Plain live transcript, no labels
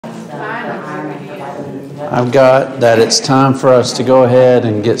I've got that it's time for us to go ahead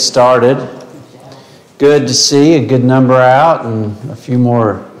and get started. Good to see a good number out and a few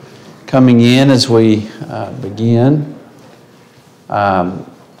more coming in as we begin. Glad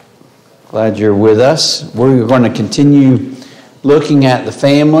you're with us. We're going to continue looking at the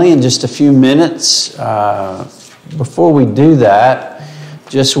family in just a few minutes. Before we do that,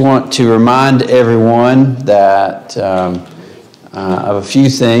 just want to remind everyone that of a few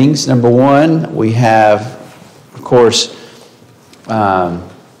things. Number one, we have, of course,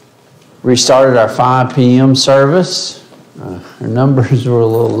 restarted our 5 p.m. service. Our numbers were a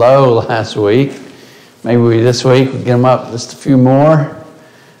little low last week. Maybe this week we get them up just a few more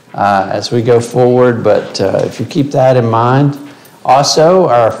as we go forward. But if you keep that in mind. Also,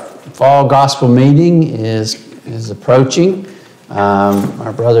 our fall gospel meeting is approaching.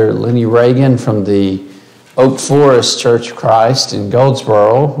 Our brother Lenny Reagan from the Oak Forest Church of Christ in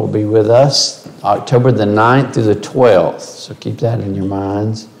Goldsboro will be with us October the 9th through the 12th. So keep that in your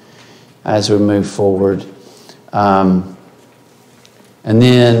minds as we move forward. And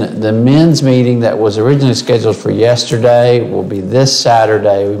then the men's meeting that was originally scheduled for yesterday will be this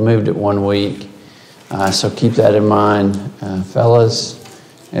Saturday. We moved it 1 week. So keep that in mind, fellas,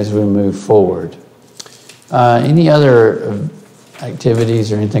 as we move forward. Any other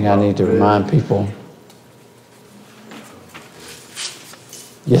activities or anything I need to remind people?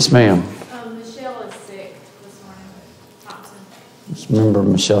 Yes, ma'am. Michelle is sick this morning. Thompson. Just remember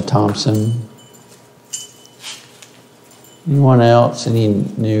Michelle Thompson. Anyone else? Any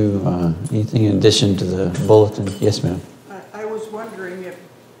new, anything in addition to the bulletin? Yes, ma'am. I was wondering if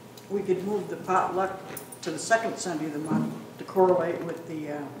we could move the potluck to the second Sunday of the month to correlate with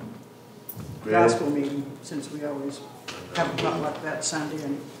the gospel meeting, since we always have a potluck that Sunday.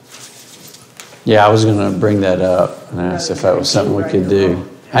 And Yeah, I was going to bring that up and ask if that was something we could do.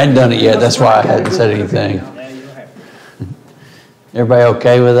 I hadn't done it yet, that's why I hadn't said anything. Everybody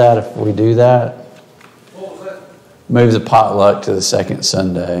okay with that if we do that? What was that? Move the potluck to the second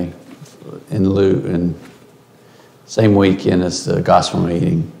Sunday in lieu, and same weekend as the gospel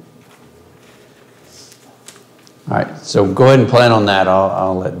meeting. All right, so go ahead and plan on that.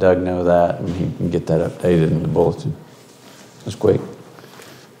 I'll let Doug know that, and he can get that updated in the bulletin. That's quick.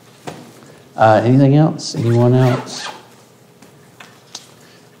 Anything else? Anyone else?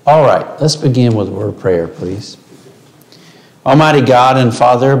 All right, let's begin with a word of prayer, please. Almighty God and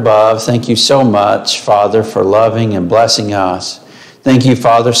Father above, thank you so much, Father, for loving and blessing us. Thank you,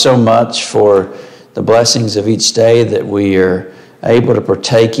 Father, so much for the blessings of each day that we are able to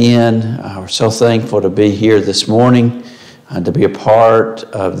partake in. We're so thankful to be here this morning, to be a part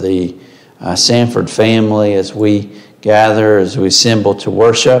of the Sanford family as we gather, as we assemble to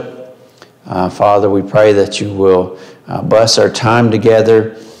worship. Father, we pray that you will bless our time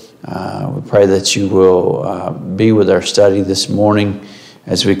together. We pray that you will be with our study this morning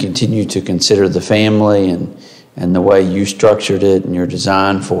as we continue to consider the family and the way you structured it and your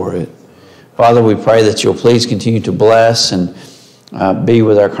design for it. Father, we pray that you'll please continue to bless and be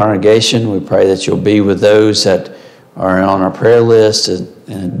with our congregation. We pray that you'll be with those that are on our prayer list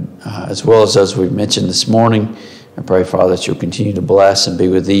and as well as those we've mentioned this morning. I pray, Father, that you'll continue to bless and be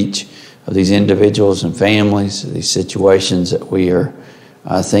with each of these individuals and families, these situations that we are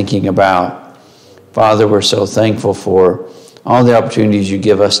thinking about. Father, we're so thankful for all the opportunities you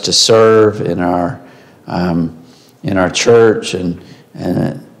give us to serve in our church and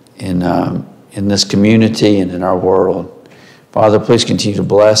in this community and in our world. Father, please continue to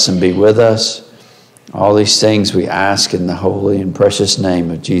bless and be with us. All these things we ask in the holy and precious name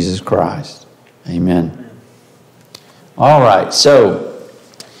of Jesus Christ. Amen. All right, so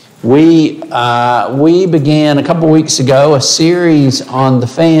we began a couple weeks ago a series on the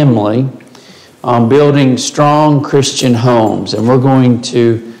family, on building strong Christian homes, and we're going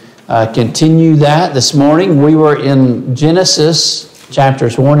to continue that this morning. We were in Genesis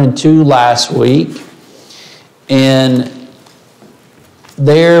chapters 1 and 2 last week, and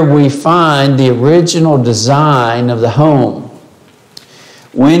there we find the original design of the home.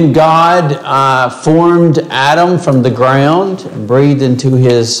 When God formed Adam from the ground and breathed into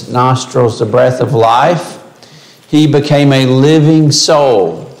his nostrils the breath of life, he became a living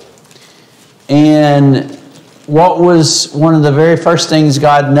soul. And what was one of the very first things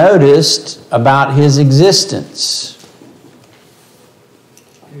God noticed about his existence?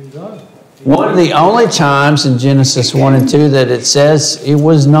 One of the only times in Genesis 1 and 2 that it says it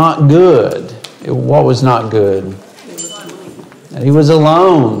was not good. What was not good? That he was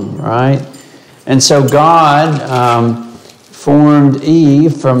alone, right? And so God formed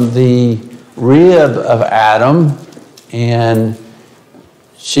Eve from the rib of Adam, and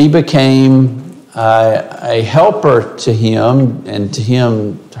she became a helper to him and to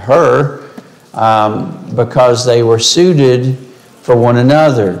her because they were suited for one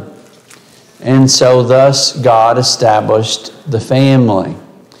another. And so thus God established the family.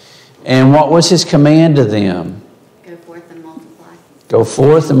 And what was his command to them? Go forth and multiply. Go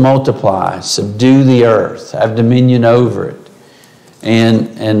forth and multiply, subdue the earth, have dominion over it,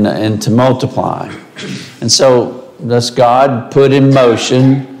 and to multiply. And so thus God put in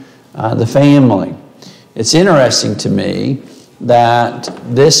motion the family. It's interesting to me that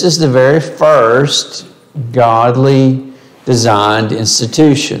this is the very first godly designed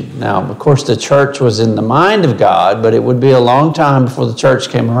institution. Now, of course, the church was in the mind of God, but it would be a long time before the church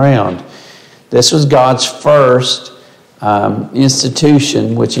came around. This was God's first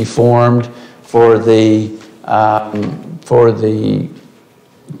institution, which he formed for the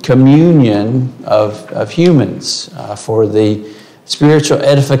communion of humans, for the spiritual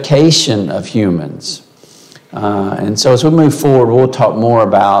edification of humans. And so as we move forward, we'll talk more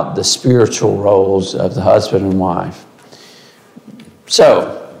about the spiritual roles of the husband and wife.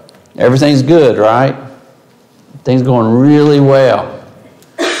 So, everything's good, right? Things going really well.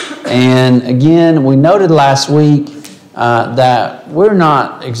 And again, we noted last week that we're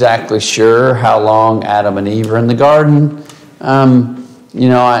not exactly sure how long Adam and Eve are in the garden. I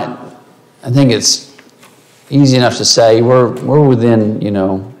think it's easy enough to say we're within,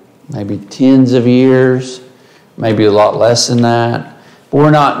 maybe tens of years, maybe a lot less than that. But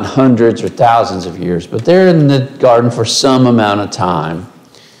we're not in hundreds or thousands of years, but they're in the garden for some amount of time.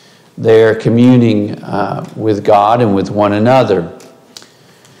 They're communing with God and with one another.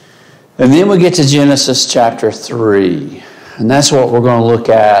 And then we get to Genesis chapter 3. And that's what we're going to look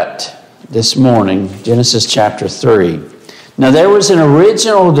at this morning, Genesis chapter 3. Now, there was an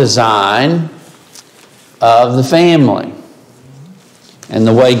original design of the family and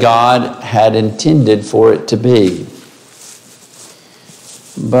the way God had intended for it to be.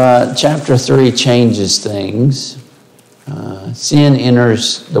 But chapter 3 changes things. Sin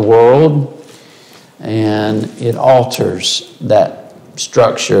enters the world, and it alters that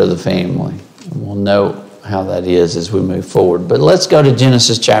structure of the family. And we'll note how that is as we move forward. But let's go to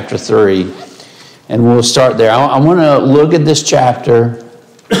Genesis chapter 3, and we'll start there. I want to look at this chapter,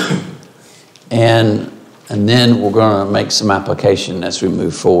 and then we're going to make some application as we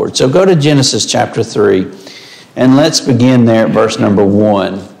move forward. So go to Genesis chapter 3, and let's begin there at verse number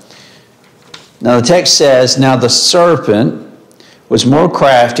 1. Now the text says, "Now the serpent was more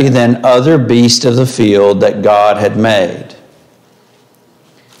crafty than other beasts of the field that God had made."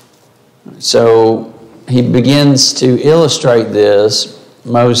 So he begins to illustrate this,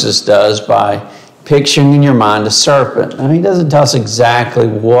 Moses does, by picturing in your mind a serpent. Now he doesn't tell us exactly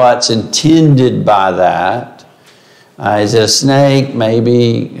what's intended by that. Is it a snake?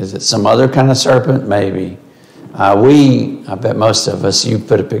 Maybe. Is it some other kind of serpent? Maybe. I bet most of us, you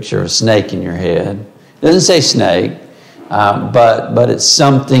put a picture of a snake in your head. It doesn't say snake, but it's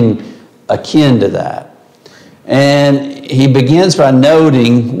something akin to that. And he begins by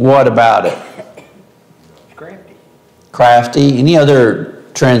noting what about it? Crafty. Crafty. Any other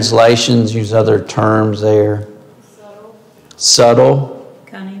translations use other terms there? Subtle.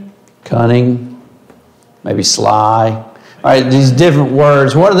 Cunning. Maybe sly. All right, these different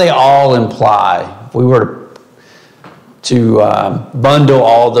words, what do they all imply? If we were to bundle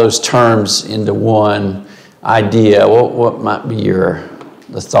all those terms into one idea, what might be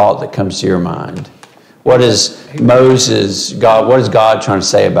the thought that comes to your mind? What is Moses, God, what is God trying to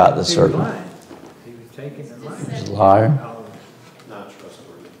say about the serpent? He was taking their money. He's a liar. Not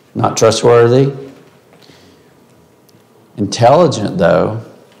trustworthy. Not trustworthy. Intelligent, though.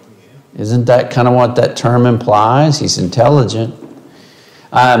 Isn't that kind of what that term implies? He's intelligent.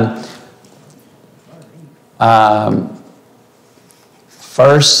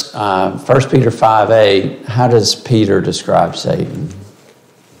 First Peter 5:8, how does Peter describe Satan?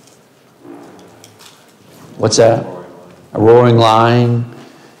 What's that? A roaring lion.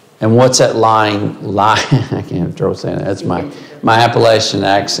 And what's that lying? I can't have trouble saying that. That's my Appalachian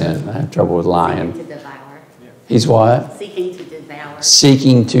accent. I have trouble with lion. Seeking to devour. He's what? Seeking to devour.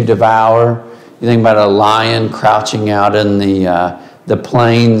 Seeking to devour. You think about a lion crouching out in the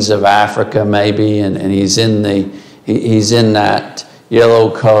plains of Africa, maybe, and he's in that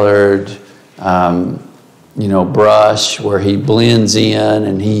yellow-colored, brush where he blends in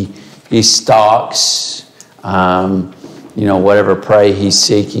and he stalks, whatever prey he's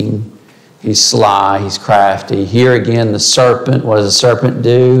seeking. He's sly, he's crafty. Here again, the serpent, what does the serpent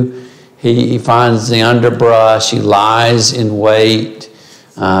do? He finds the underbrush, he lies in wait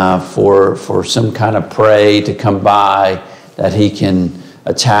for some kind of prey to come by that he can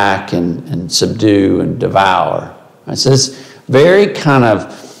attack and subdue and devour. It's this very kind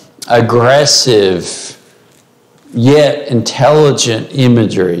of aggressive yet intelligent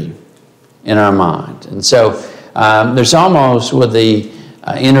imagery in our mind. And so there's almost, with the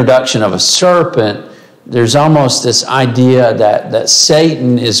introduction of a serpent, there's almost this idea that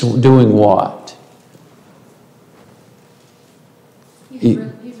Satan is doing what? He's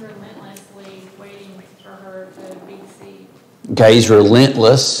relentlessly waiting for her to be deceived. Okay, he's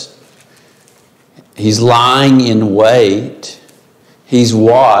relentless. He's lying in wait. He's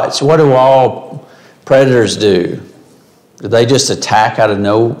watched. What do all predators do? Do they just attack out of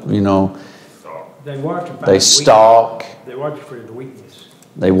They watch about they stalk. They watch for the weakness.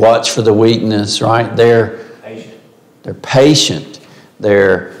 They watch for the weakness, right? They're patient.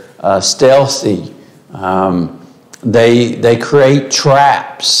 They're stealthy. They create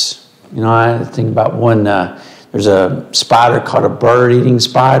traps. I think about one, there's a spider called a bird-eating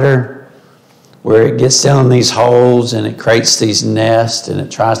spider, where it gets down in these holes and it creates these nests and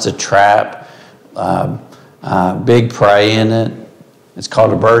it tries to trap big prey in it. It's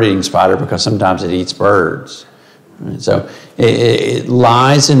called a bird-eating spider because sometimes it eats birds. And so it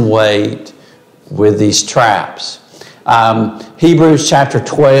lies in wait with these traps. Hebrews chapter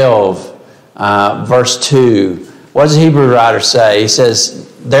 12, verse 2. What does the Hebrew writer say? He says,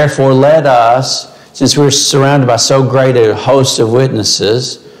 "Therefore let us, since we're surrounded by so great a host of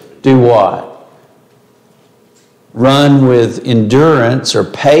witnesses, do what? Run with endurance or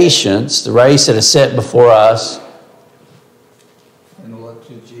patience the race that is set before us." And look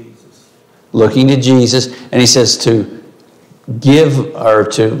to Jesus. Looking to Jesus. And he says to give or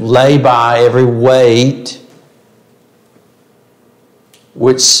to lay by every weight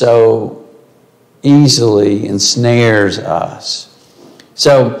which so easily ensnares us.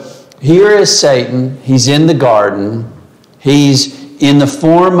 So here is Satan. He's in the garden. He's in the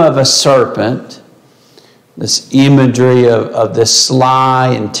form of a serpent. This imagery of this sly,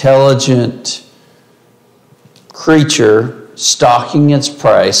 intelligent creature stalking its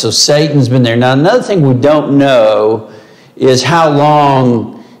prey. So Satan's been there. Now, another thing we don't know is how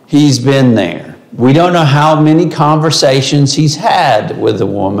long he's been there. We don't know how many conversations he's had with the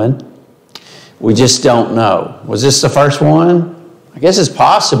woman. We just don't know. Was this the first one? I guess it's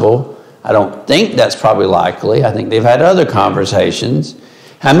possible. I don't think that's probably likely. I think they've had other conversations.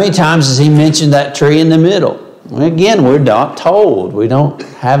 How many times has he mentioned that tree in the middle? Well, again, we're not told. We don't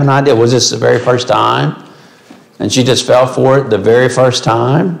have an idea. Was this the very first time? And she just fell for it the very first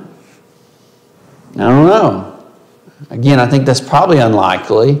time? I don't know. Again, I think that's probably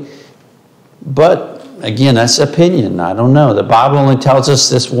unlikely. But again, that's opinion. I don't know. The Bible only tells us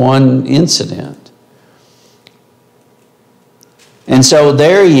this one incident. And so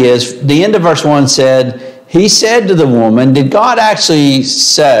there he is. The end of verse 1 said, he said to the woman, did God actually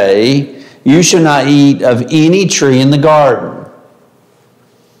say, you shall not eat of any tree in the garden?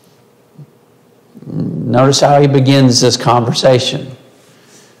 Notice how he begins this conversation.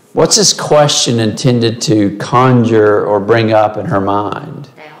 What's this question intended to conjure or bring up in her mind?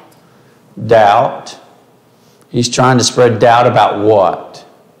 Doubt. He's trying to spread doubt about what?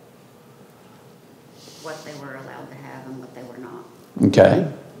 What they were allowed to have and what they were not. Okay.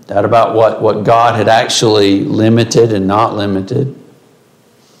 Doubt about what God had actually limited and not limited.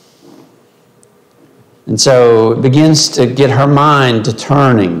 And so it begins to get her mind to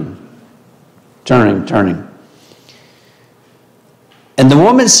turning. And the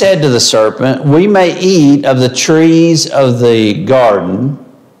woman said to the serpent, we may eat of the trees of the garden.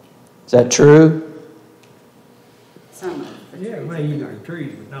 Is that true? Some of the Yeah, trees. may eat of the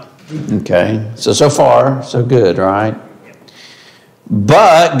trees, but not. Okay, so far, so good, right?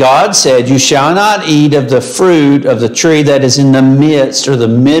 But God said, you shall not eat of the fruit of the tree that is in the midst or the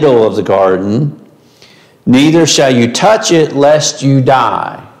middle of the garden, neither shall you touch it, lest you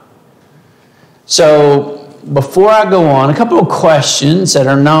die. So, before I go on, a couple of questions that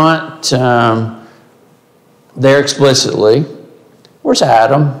are not there explicitly. Where's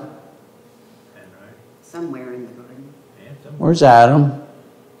Adam? Somewhere in the garden. Where's Adam?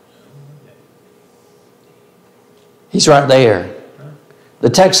 He's right there. The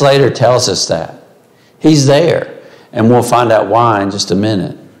text later tells us that. He's there. And we'll find out why in just a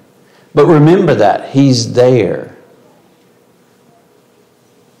minute. But remember that. He's there.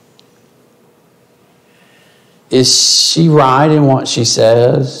 Is she right in what she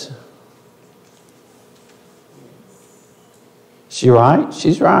says? She right?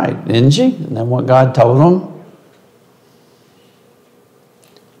 She's right, isn't she? Isn't that what God told them?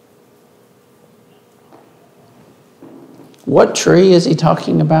 What tree is he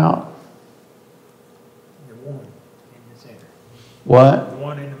talking about? The woman in the center. What?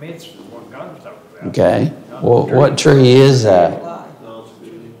 Okay. Well, what tree is that?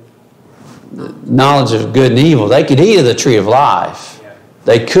 Knowledge of good and evil. They could eat of the tree of life.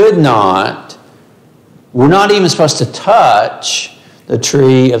 They could not. We're not even supposed to touch the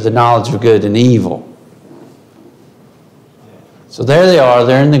tree of the knowledge of good and evil. So there they are.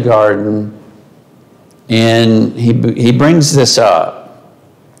 They're in the garden. And he brings this up.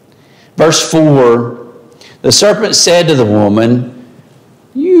 Verse 4, the serpent said to the woman,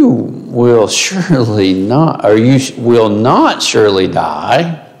 you will surely not, or you will not surely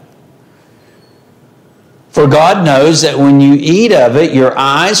die. For God knows that when you eat of it, your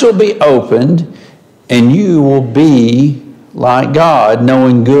eyes will be opened, and you will be like God,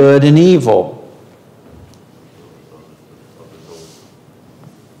 knowing good and evil.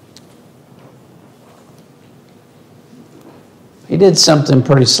 He did something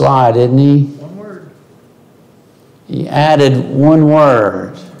pretty sly, didn't he? One word. He added one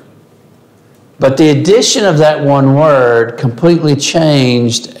word. But the addition of that one word completely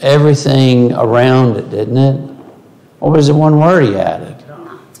changed everything around it, didn't it? What was the one word he added?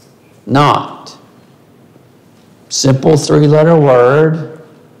 Not. Simple 3-letter word,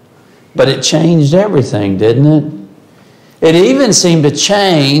 but it changed everything, didn't it? It even seemed to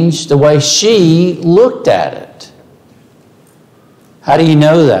change the way she looked at it. How do you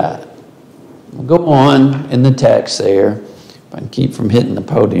know that? We'll go on in the text there, if I can keep from hitting the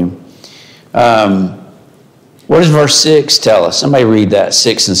podium. What does verse 6 tell us? Somebody read that,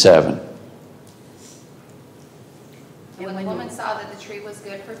 6 and 7. And when the woman saw that the tree was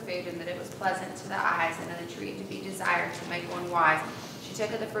good for food, and that it was pleasant to the eyes, and a tree to be desired to make one wise, she took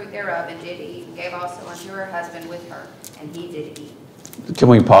of the fruit thereof, and did eat, and gave also unto her husband with her, and he did eat. Can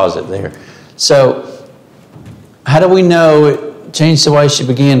we pause it there? So, how do we know it changed the way she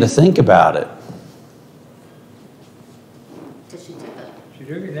began to think about it? Because she took it. She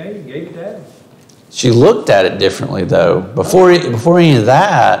took it there and gave it to him. She looked at it differently, though. Before any of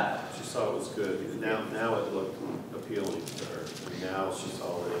that, She saw it was good. Now it looked appealing to her. And now she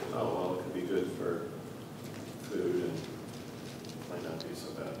saw it, oh, well, it could be good for food and might not be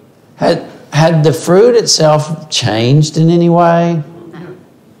so bad. had the fruit itself changed in any way? No.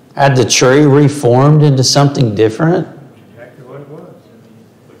 Had the tree reformed into something different? Exactly what it was.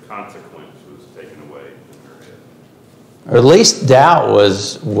 The consequence was taken away in her head. Or at least doubt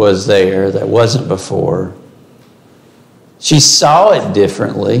was there that wasn't before. She saw it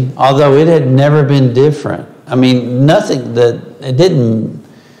differently, although it had never been different. I mean, nothing that it didn't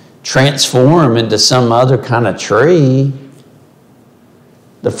transform into some other kind of tree.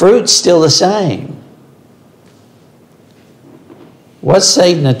 The fruit's still the same. What's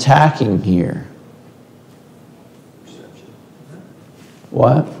Satan attacking here?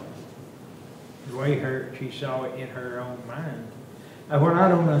 What? The way she saw it in her own mind. Now, what I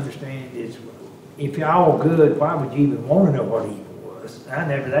don't understand is, if you're all good, why would you even want to know what evil was?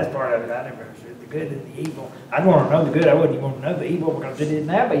 That's part of it, I never understood the good and the evil. I'd want to know the good, I wouldn't even want to know the evil, because they didn't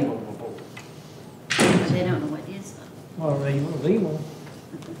have evil before. But they don't know what is though. Well, they was evil.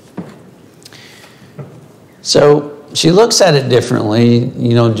 So she looks at it differently.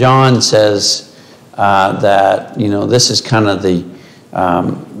 You know, John says that, you know, this is kind of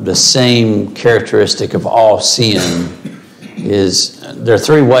the same characteristic of all sin. There are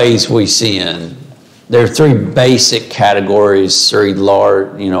 3 ways we sin. There are 3 basic categories, 3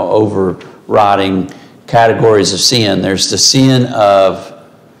 large, overriding categories of sin. There's the sin of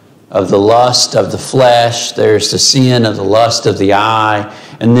the lust of the flesh. There's the sin of the lust of the eye.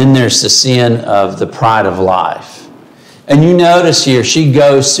 And then there's the sin of the pride of life. And you notice here, she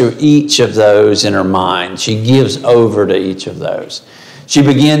goes through each of those in her mind. She gives over to each of those. She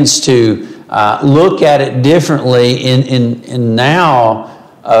begins to look at it differently in now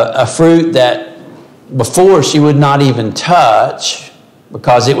a fruit that before she would not even touch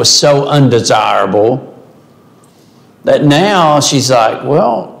because it was so undesirable, that now she's like,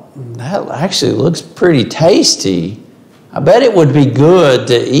 well, that actually looks pretty tasty. I bet it would be good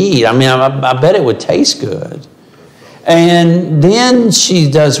to eat. I mean, I bet it would taste good. And then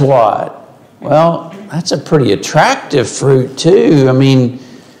she does what? Well, that's a pretty attractive fruit too. I mean,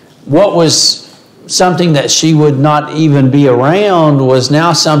 what was something that she would not even be around was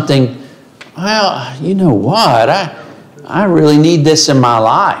now something, well, you know what? I really need this in my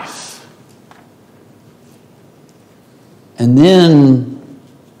life. And then,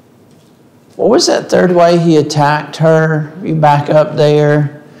 what was that third way he attacked her? You back up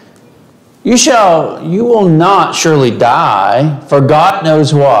there. You will not surely die, for God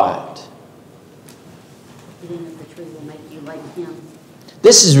knows what. Eating of the tree will make you like him.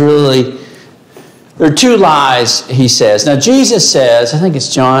 This is really, there are 2 lies he says. Now Jesus says, I think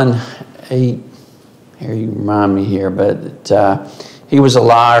it's John 8, here you remind me here, but he was a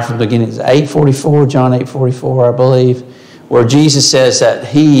liar from the beginning. It's 8:44, John 8:44, I believe, where Jesus says that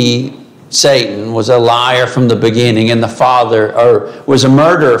he, Satan, was a liar from the beginning and the father, or was a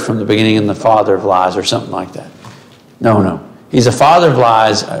murderer from the beginning and the father of lies, or something like that. No. He's a father of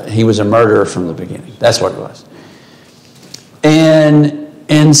lies. He was a murderer from the beginning. That's what it was.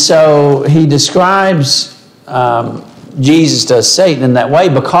 And so he describes Jesus does Satan in that way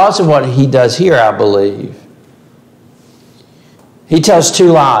because of what he does here, I believe. He tells two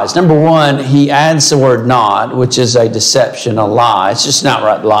lies. Number one, he adds the word not, which is a deception, a lie. It's just not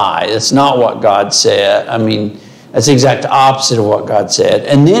right lie. It's not what God said. I mean, that's the exact opposite of what God said.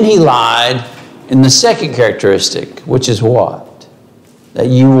 And then he lied in the second characteristic, which is what? That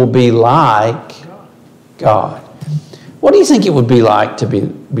you will be like God. What do you think it would be like to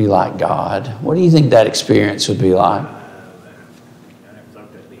be like God? What do you think that experience would be like?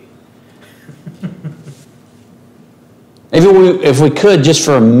 If we could, just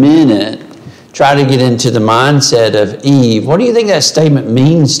for a minute, try to get into the mindset of Eve, what do you think that statement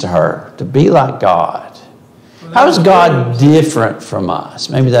means to her, to be like God? How is God different from us?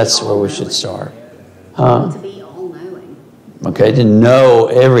 Maybe that's where we should start. To be all-knowing. Okay, to know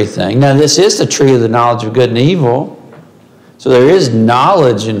everything. Now, this is the tree of the knowledge of good and evil. So there is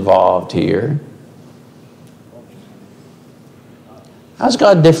knowledge involved here. How's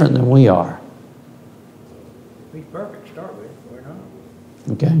God different than we are? He's perfect to start with. We're not.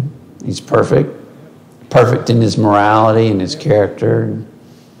 Okay. He's perfect. Perfect in his morality and his character.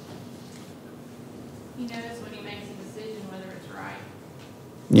 He knows when he makes a decision whether it's right.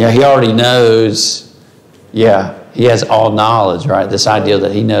 Yeah, he already knows. Yeah, he has all knowledge, right? This idea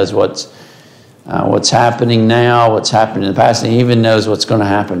that he knows what's happening now, what's happened in the past, and he even knows what's going to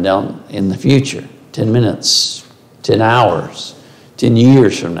happen down in the future. 10 minutes, 10 hours, 10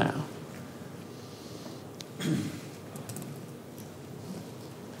 years from now.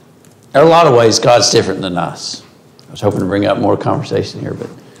 There are a lot of ways God's different than us. I was hoping to bring up more conversation here, but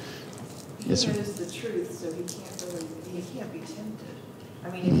yes, sir. He knows the truth, so he can't be tempted. I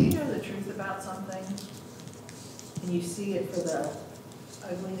mean, if you know the truth about something and you see it for the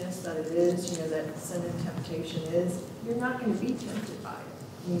ugliness that it is, that sin and temptation is, you're not going to be tempted by it.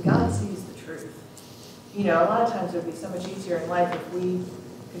 I mean, God sees the truth. A lot of times it would be so much easier in life if we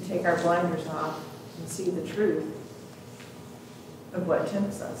could take our blinders off and see the truth of what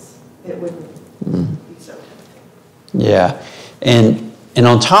tempts us. It wouldn't be so tempting. Yeah. And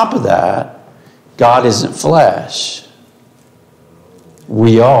on top of that, God isn't flesh.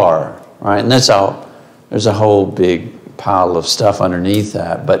 We are, right? And there's a whole big pile of stuff underneath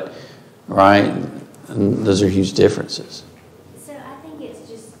that, but, right? And those are huge differences. So I think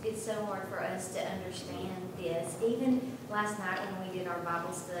it's so hard for us to understand this. Even last night when we did our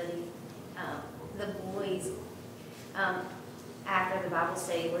Bible study, the boys, after the Bible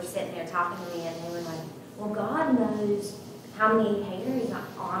study, were sitting there talking to me, and they were like, well, God knows how many hairs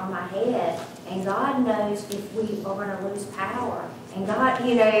are on my head, and God knows if we are going to lose power. And God,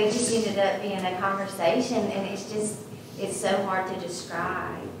 it just ended up being a conversation, and it's so hard to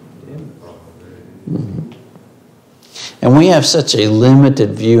describe. Mm-hmm. And we have such a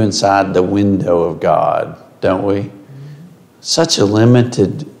limited view inside the window of God, don't we? Such a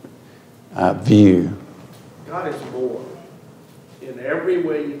limited view. God is more. In every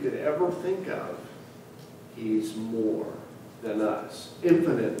way you could ever think of, he's more than us,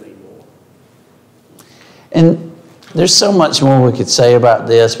 infinitely more. And there's so much more we could say about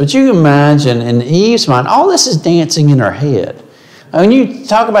this, but you can imagine in Eve's mind, all this is dancing in her head. When you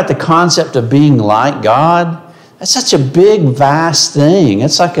talk about the concept of being like God, that's such a big, vast thing.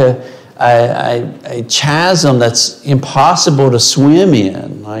 It's like a chasm that's impossible to swim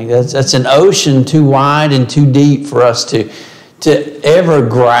in. Like that's an ocean too wide and too deep for us to ever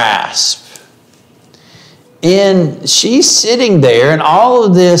grasp. And she's sitting there, and all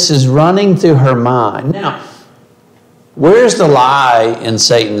of this is running through her mind. Now, where's the lie in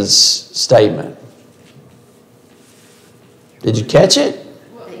Satan's statement? Did you catch it?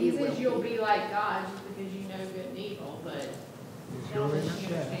 Well, he says you'll be like God just because you know good and evil, but I don't think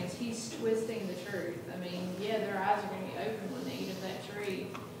he understands. He's twisting the truth. I mean, yeah, their eyes are going to be open when they eat of that tree,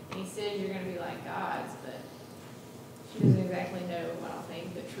 and he says you're going to be like gods, but she doesn't exactly know what I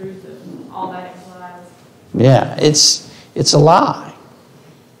think the truth of all that implies. Yeah, it's a lie.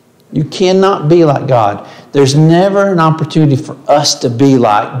 You cannot be like God. There's never an opportunity for us to be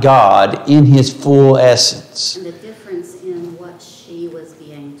like God in his full essence. And the difference in what she was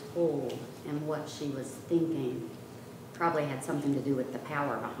being told and what she was thinking probably had something to do with the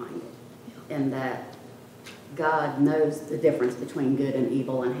power behind it. And that God knows the difference between good and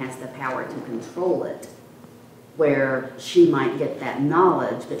evil and has the power to control it, where she might get that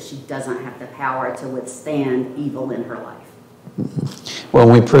knowledge, but she doesn't have the power to withstand evil in her life. Well,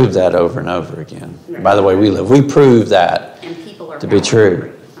 we prove that over and over again. By the way we live, we prove that And people are to be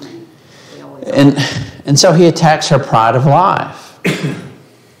true. I mean, we always And so he attacks her pride of life.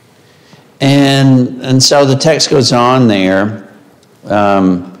 And so the text goes on there,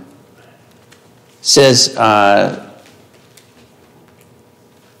 says,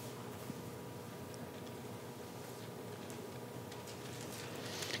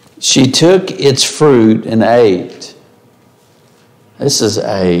 she took its fruit and ate. This is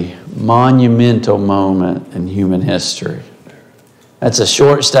a monumental moment in human history. That's a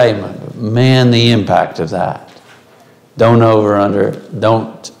short statement, but man, the impact of that. Don't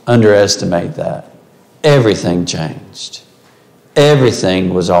underestimate that. Everything changed.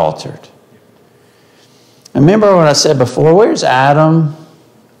 Everything was altered. Remember what I said before? Where's Adam?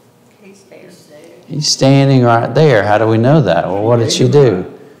 He's there. He's standing right there. How do we know that? Well, what did she do?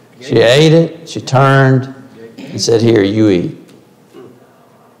 She ate it. She turned and said, "Here, you eat."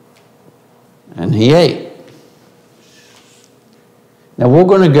 And he ate. Now we're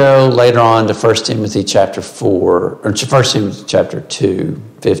going to go later on to 1 Timothy chapter 4, or 1 Timothy chapter 2,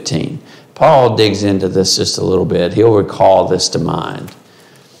 15. Paul digs into this just a little bit. He'll recall this to mind.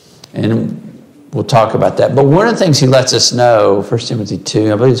 And we'll talk about that. But one of the things he lets us know, 1 Timothy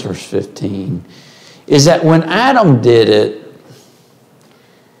 2, I believe it's verse 15, is that when Adam did it,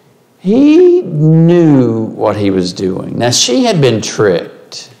 he knew what he was doing. Now she had been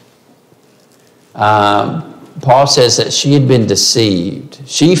tricked. Paul says that she had been deceived.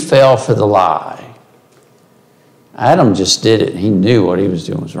 She fell for the lie. Adam just did it. He knew what he was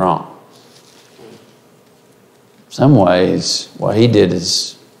doing was wrong. In some ways, what he did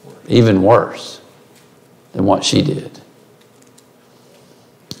is even worse than what she did.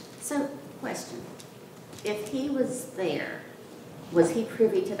 So, question. If he was there, was he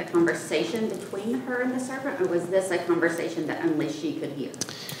privy to the conversation between her and the serpent, or was this a conversation that only she could hear?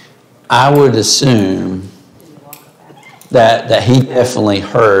 I would assume that he definitely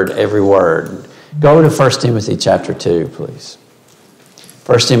heard every word. Go to 1 Timothy chapter 2, please.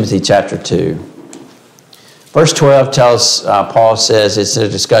 1 Timothy chapter 2. Verse 12 tells, Paul says, it's a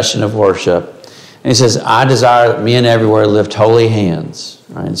discussion of worship. And he says, I desire that men everywhere lift holy hands.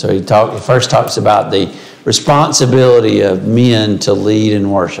 Right? And so he first talks about the responsibility of men to lead in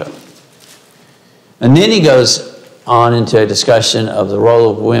worship. And then he goes on into a discussion of the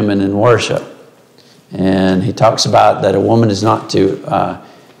role of women in worship. And he talks about that a woman is not to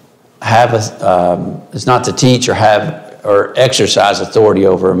is not to teach or have or exercise authority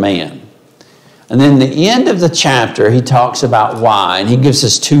over a man. And then the end of the chapter, he talks about why, and he gives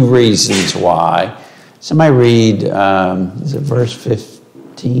us two reasons why. Somebody read, is it verse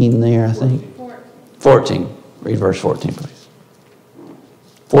 15 there, I think? 14. Read verse 14, please.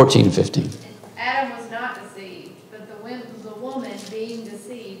 14 and 15. Adam was not deceived, but the woman being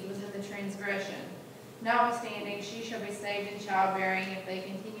deceived was in the transgression. Notwithstanding, she shall be saved in childbearing if they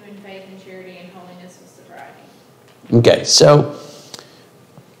continue in faith and charity and holiness with sobriety. Okay, so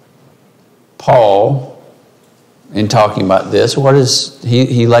Paul, in talking about this,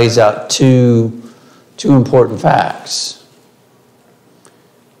 he lays out two important facts.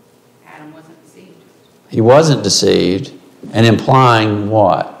 Adam wasn't deceived. He wasn't deceived, and implying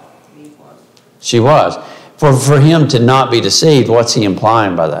what? He was. She was. For him to not be deceived, what's he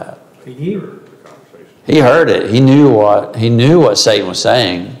implying by that? He He heard it. He knew what Satan was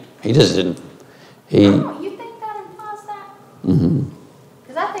saying. He just didn't. Oh, you think that implies that? Mm-hmm.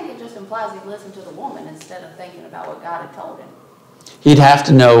 Because I think it just implies he listened to the woman instead of thinking about what God had told him. He'd have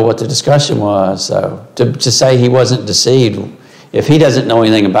to know what the discussion was, though. To say he wasn't deceived, if he doesn't know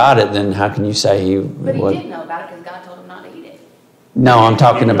anything about it, then how can you say he But he was? did know about it because God told him not to eat it. No, I'm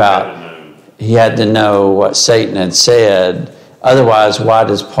talking about he had to know what Satan had said. Otherwise, why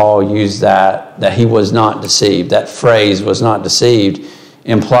does Paul use that he was not deceived? That phrase, was not deceived,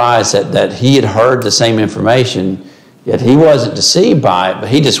 implies that he had heard the same information, yet he wasn't deceived by it, but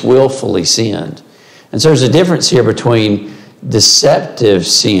he just willfully sinned. And so there's a difference here between deceptive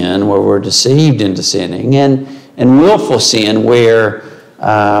sin, where we're deceived into sinning, and willful sin, where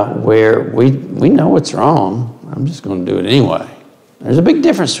we know it's wrong. I'm just going to do it anyway. There's a big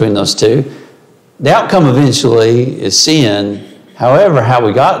difference between those two. The outcome eventually is sin. However, how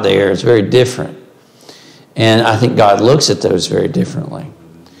we got there is very different. And I think God looks at those very differently.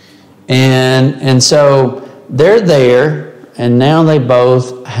 And so they're there, and now they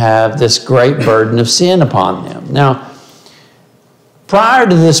both have this great burden of sin upon them. Now, prior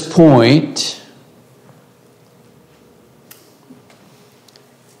to this point,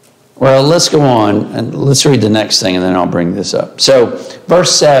 Well, let's go on and let's read the next thing and then I'll bring this up. So,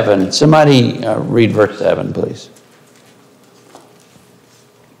 verse 7. Somebody read verse 7, please.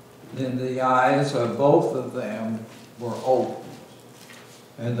 Then the eyes of both of them were opened,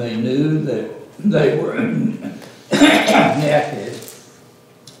 and they knew that they were naked,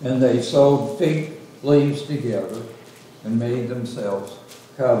 and they sewed fig leaves together and made themselves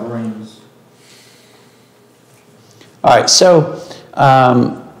coverings. All right, so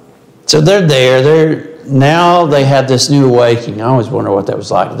they're there. Now they have this new awakening. I always wonder what that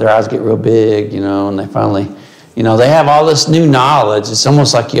was like. Their eyes get real big, and they finally, they have all this new knowledge. It's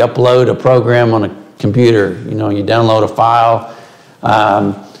almost like you upload a program on a computer. You download a file,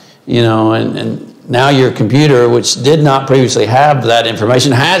 and now your computer, which did not previously have that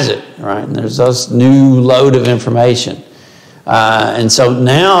information, has it, right? And there's this new load of information. And so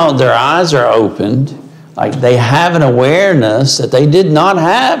now their eyes are opened. Like they have an awareness that they did not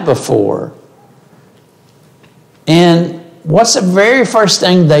have before. And what's the very first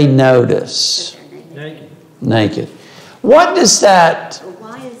thing they notice? Naked. What does that... So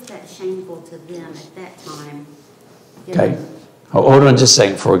why is that shameful to them at that time? Okay. Hold on just a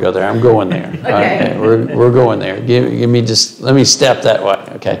second before we go there. I'm going there. Okay. We're going there. Give me let me step that way.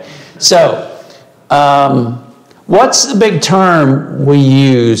 Okay. So, what's the big term we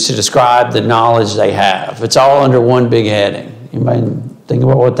use to describe the knowledge they have? It's all under one big heading. Anybody think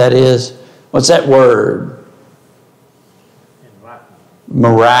about what that is? What's that word?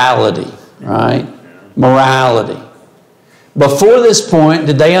 Morality, right? Morality. Before this point,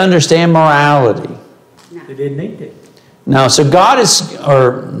 did they understand morality? No. They didn't need it. No, so God is,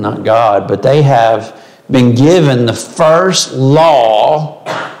 or not God, but they have been given the first law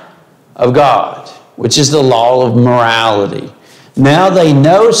of God, which is the law of morality. Now they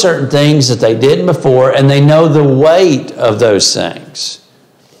know certain things that they didn't before, and they know the weight of those things.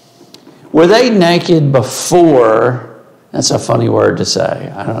 Were they naked before? That's a funny word to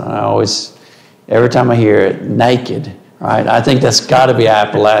say. I always, every time I hear it, naked, right? I think that's got to be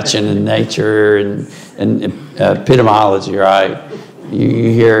Appalachian in nature and epistemology, right?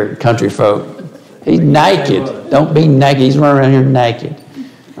 You hear country folk, he's naked. Don't be naked. He's running around here naked,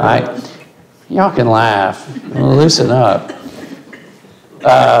 right? Y'all can laugh. Loosen up.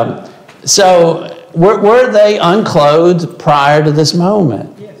 So were they unclothed prior to this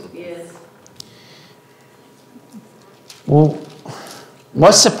moment? Yes. Well,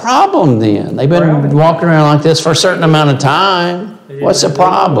 what's the problem then? They've been walking around like this for a certain amount of time. What's the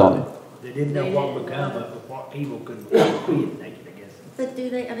problem? They didn't know what become of it, what evil could be naked, I guess. But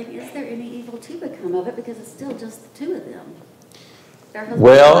is there any evil to become of it? Because it's still just the two of them.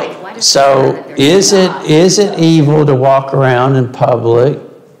 Well, so is it evil to walk around in public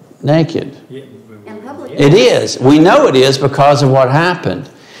naked? In public, It is. We know it is because of what happened.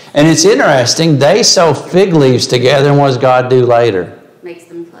 And it's interesting, they sew fig leaves together, and what does God do later? makes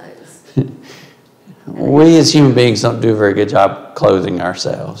them clothes. We as human beings don't do a very good job clothing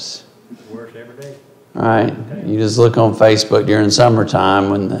ourselves. Worse every day. Right? You just look on Facebook during summertime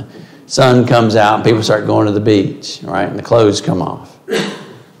when the sun comes out and people start going to the beach, right? And the clothes come off.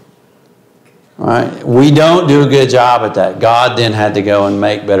 Right? We don't do a good job at that. God then had to go and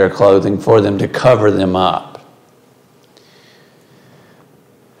make better clothing for them to cover them up.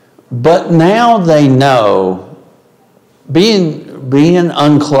 But now they know being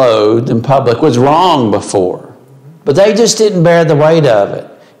unclothed in public was wrong before. But they just didn't bear the weight of it.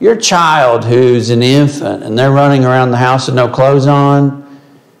 Your child who's an infant and they're running around the house with no clothes on,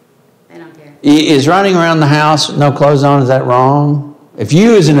 They don't care. is running around the house with no clothes on, is that wrong? If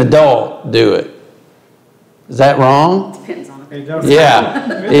you as an adult do it, is that wrong? Depends on it.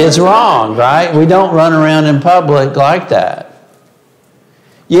 Yeah, it's wrong, right? We don't run around in public like that.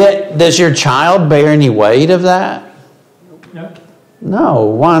 Yet, does your child bear any weight of that? No. No,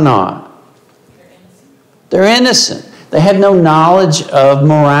 why not? They're innocent. They have no knowledge of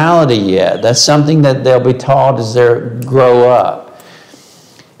morality yet. That's something that they'll be taught as they grow up.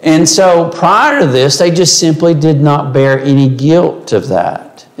 And so prior to this, they just simply did not bear any guilt of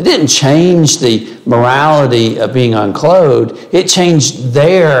that. It didn't change the morality of being unclothed. It changed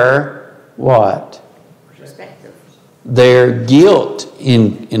their what? Perspective. Their guilt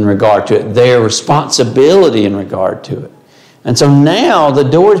in regard to it, their responsibility in regard to it. And so now the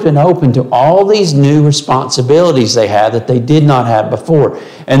door's been opened to all these new responsibilities they have that they did not have before.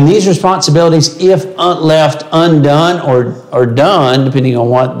 And these responsibilities, if left undone or done, depending on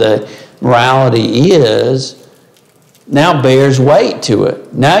what the morality is, now bears weight to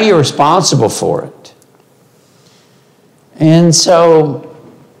it. Now you're responsible for it. And so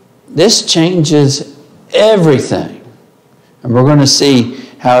this changes everything. And we're going to see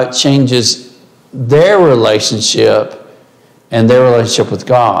how it changes their relationship and their relationship with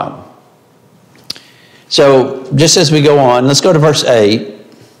God. So just as we go on, let's go to verse 8.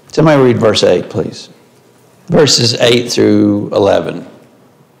 Somebody read verse 8, please. Verses 8 through 11.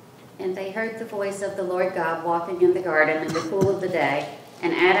 And they heard the voice of the Lord God walking in the garden in the cool of the day,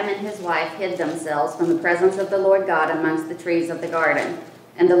 and Adam and his wife hid themselves from the presence of the Lord God amongst the trees of the garden.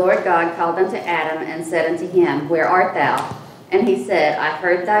 And the Lord God called unto Adam and said unto him, Where art thou? And he said, I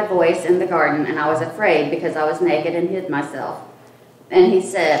heard thy voice in the garden, and I was afraid, because I was naked and hid myself. And he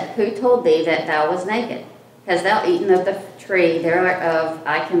said, Who told thee that thou was naked? Hast thou eaten of the tree thereof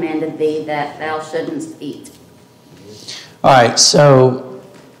I commanded thee that thou shouldn't eat? All right, so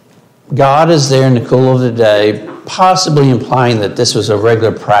God is there in the cool of the day, possibly implying that this was a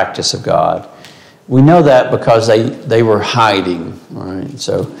regular practice of God. We know that because they were hiding, right?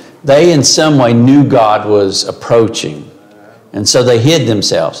 So they in some way knew God was approaching, and so they hid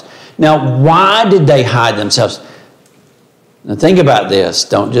themselves. Now, why did they hide themselves? Now think about this.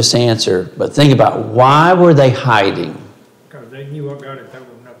 Don't just answer, but think about why were they hiding? Because they knew what God had told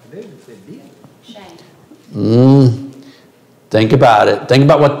them not to do, if they did. Shame. Think about it. Think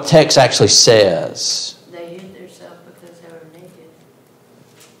about what the text actually says. They hid themselves because they were naked.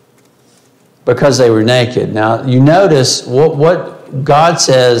 Because they were naked. Now, you notice what God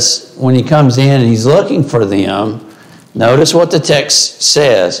says when he comes in and he's looking for them. Notice what the text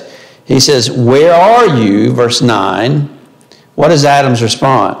says. He says, Where are you? Verse 9. What is Adam's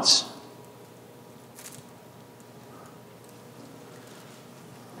response?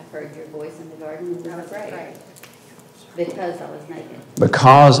 I heard your voice in the garden and was afraid, because I was naked.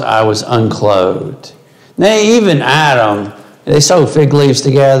 Because I was unclothed. Now, even Adam, they sewed fig leaves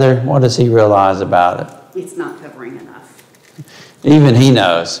together. What does he realize about it? It's not covering enough. Even he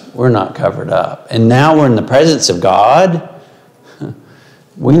knows we're not covered up. And now we're in the presence of God.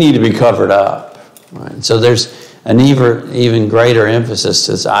 We need to be covered up. Right? So there's an even greater emphasis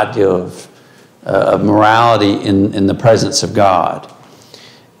to this idea of morality in the presence of God.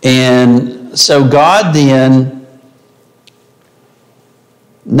 And so God then,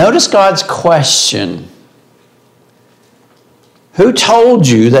 notice God's question. Who told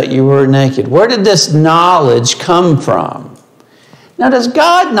you that you were naked? Where did this knowledge come from? Now, does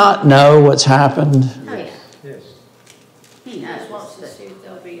God not know what's happened? Oh, yeah. Yes. He He just knows. wants to see if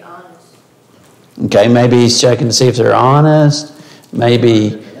they'll be honest. Okay, maybe he's checking to see if they're honest.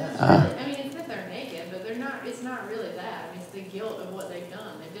 Maybe, I mean, it's that they're naked, but they're not, it's not really that. I mean, it's the guilt of what they've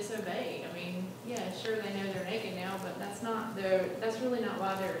done. They've disobeyed. I mean, yeah, sure, they know they're naked now, but that's really not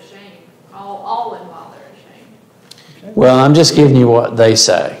why they're ashamed. All in why they're ashamed. well, I'm just giving you what they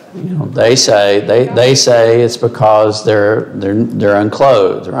say. You know, they say it's because they're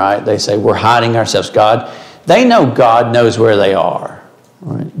unclothed, right? They say we're hiding ourselves. God, they know God knows where they are.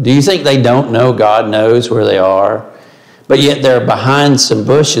 Right? Do you think they don't know God knows where they are? But yet they're behind some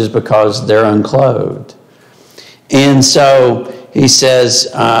bushes because they're unclothed. And so he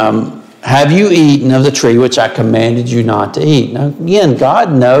says, have you eaten of the tree which I commanded you not to eat? Now, again,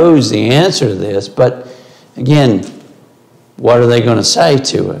 God knows the answer to this, but again, what are they going to say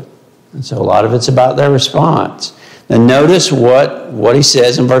to it? And so a lot of it's about their response. Now notice what he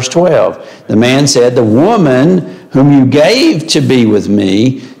says in verse 12. The man said, the woman whom you gave to be with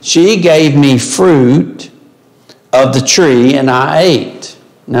me, she gave me fruit of the tree, and I ate.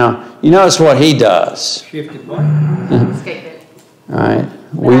 Now, you notice what he does. Shifted one. Escape it. All right?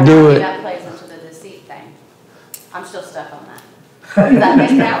 But We I do don't think it. that plays into the deceit thing. I'm still stuck on that. That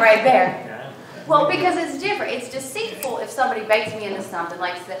missed that right there. Well, because it's different. It's deceitful if somebody baits me into something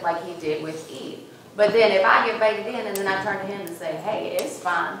like he did with Eve. But then if I get baited in and then I turn to him and say, hey, it's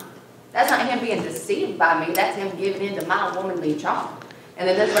fine. That's not him being deceived by me. That's him giving in to my womanly charm. And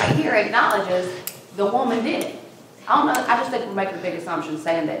then this right here acknowledges the woman did it. I don't know. I just think we're making a big assumption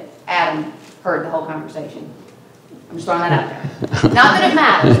saying that Adam heard the whole conversation. I'm just throwing that out there. Not that it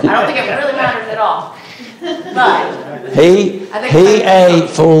matters. I don't think it really matters at all. But He ate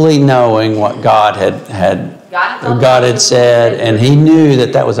fully knowing what God had said, and he knew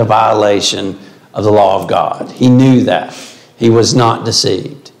that was a violation of the law of God. He knew that. He was not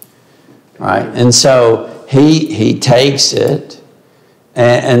deceived. Right? And so he takes it,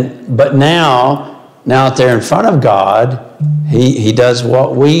 but now that they're in front of God, he does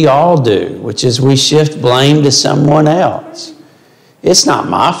what we all do, which is we shift blame to someone else. It's not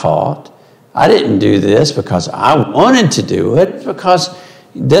my fault. I didn't do this because I wanted to do it, because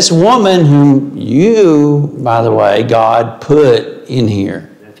this woman whom you, by the way, God put in here.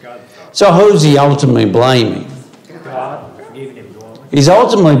 So who's he ultimately blaming? God for giving him the woman. He's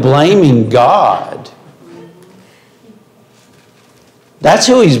ultimately blaming God. That's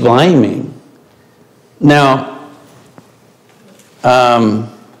who he's blaming. Now,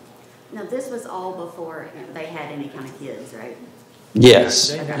 Now, this was all before they had any kind of kids, right?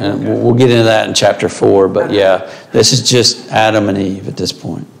 yes, and we'll get into that in chapter 4, but yeah, this is just Adam and Eve at this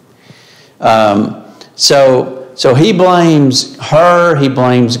point. So he blames her, he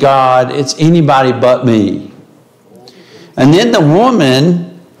blames God. It's anybody but me. And then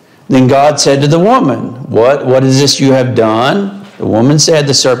then God said to the woman, what is this you have done? The woman said,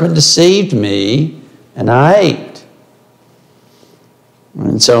 the serpent deceived me, and I ate.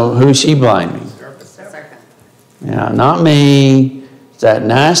 And so who's she blaming? The serpent. Yeah, not me. It's that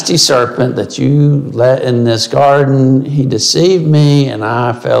nasty serpent that you let in this garden. He deceived me, and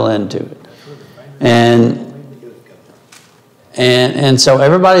I fell into it. And so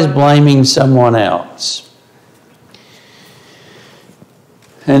everybody's blaming someone else.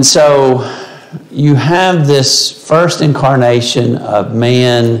 And so you have this first incarnation of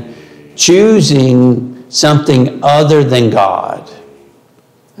man choosing something other than God.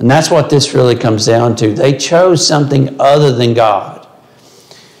 And that's what this really comes down to. They chose something other than God.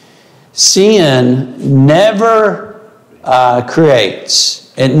 Sin never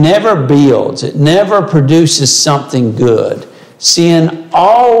creates. It never builds. It never produces something good. Sin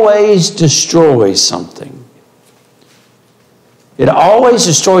always destroys something. It always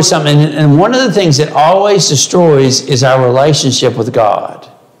destroys something. And one of the things it always destroys is our relationship with God.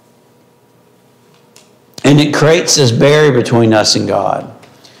 And it creates this barrier between us and God.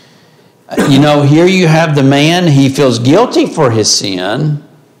 You know, here you have the man, he feels guilty for his sin.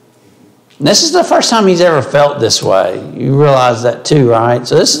 And this is the first time he's ever felt this way. You realize that too, right?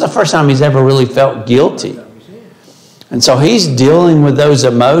 So this is the first time he's ever really felt guilty. And so he's dealing with those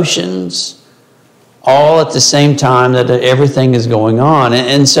emotions all at the same time that everything is going on.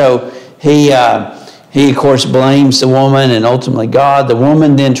 And so he of course blames the woman and ultimately God. The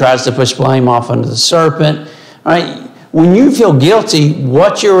woman then tries to push blame off onto the serpent. All right? When you feel guilty,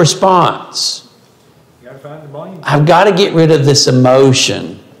 what's your response? You gotta find the blame. I've got to get rid of this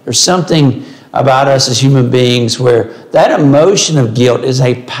emotion. There's something about us as human beings where that emotion of guilt is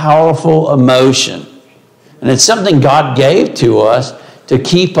a powerful emotion. And it's something God gave to us to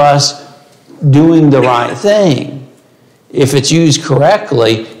keep us doing the right thing. If it's used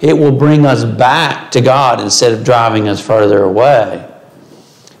correctly, it will bring us back to God instead of driving us further away.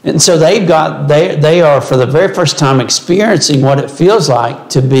 And so they are for the very first time experiencing what it feels like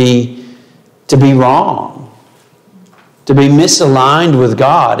to be wrong, to be misaligned with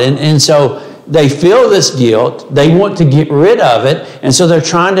God. And so they feel this guilt, they want to get rid of it, and so they're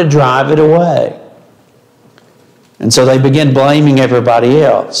trying to drive it away. And so they begin blaming everybody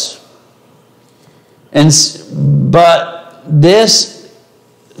else. But this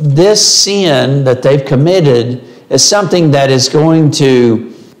sin that they've committed is something that is going to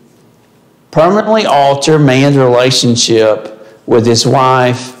permanently alter man's relationship with his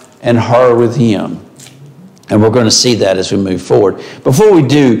wife and her with him. And we're going to see that as we move forward. Before we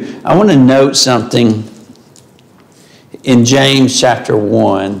do, I want to note something in James chapter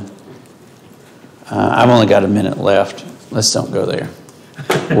 1. I've only got a minute left. Let's don't go there.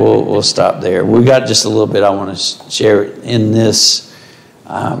 We'll stop there. We've got just a little bit I want to share in this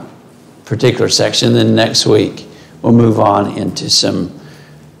particular section. Then next week we'll move on into some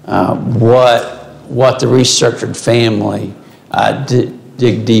what the restructured family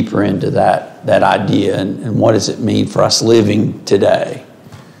dig deeper into that idea and what does it mean for us living today.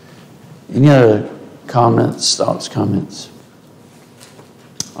 Any other comments, thoughts, comments?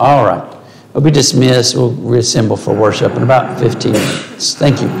 All right. We'll be dismissed. We'll reassemble for worship in about 15 minutes.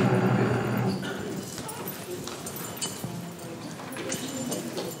 Thank you.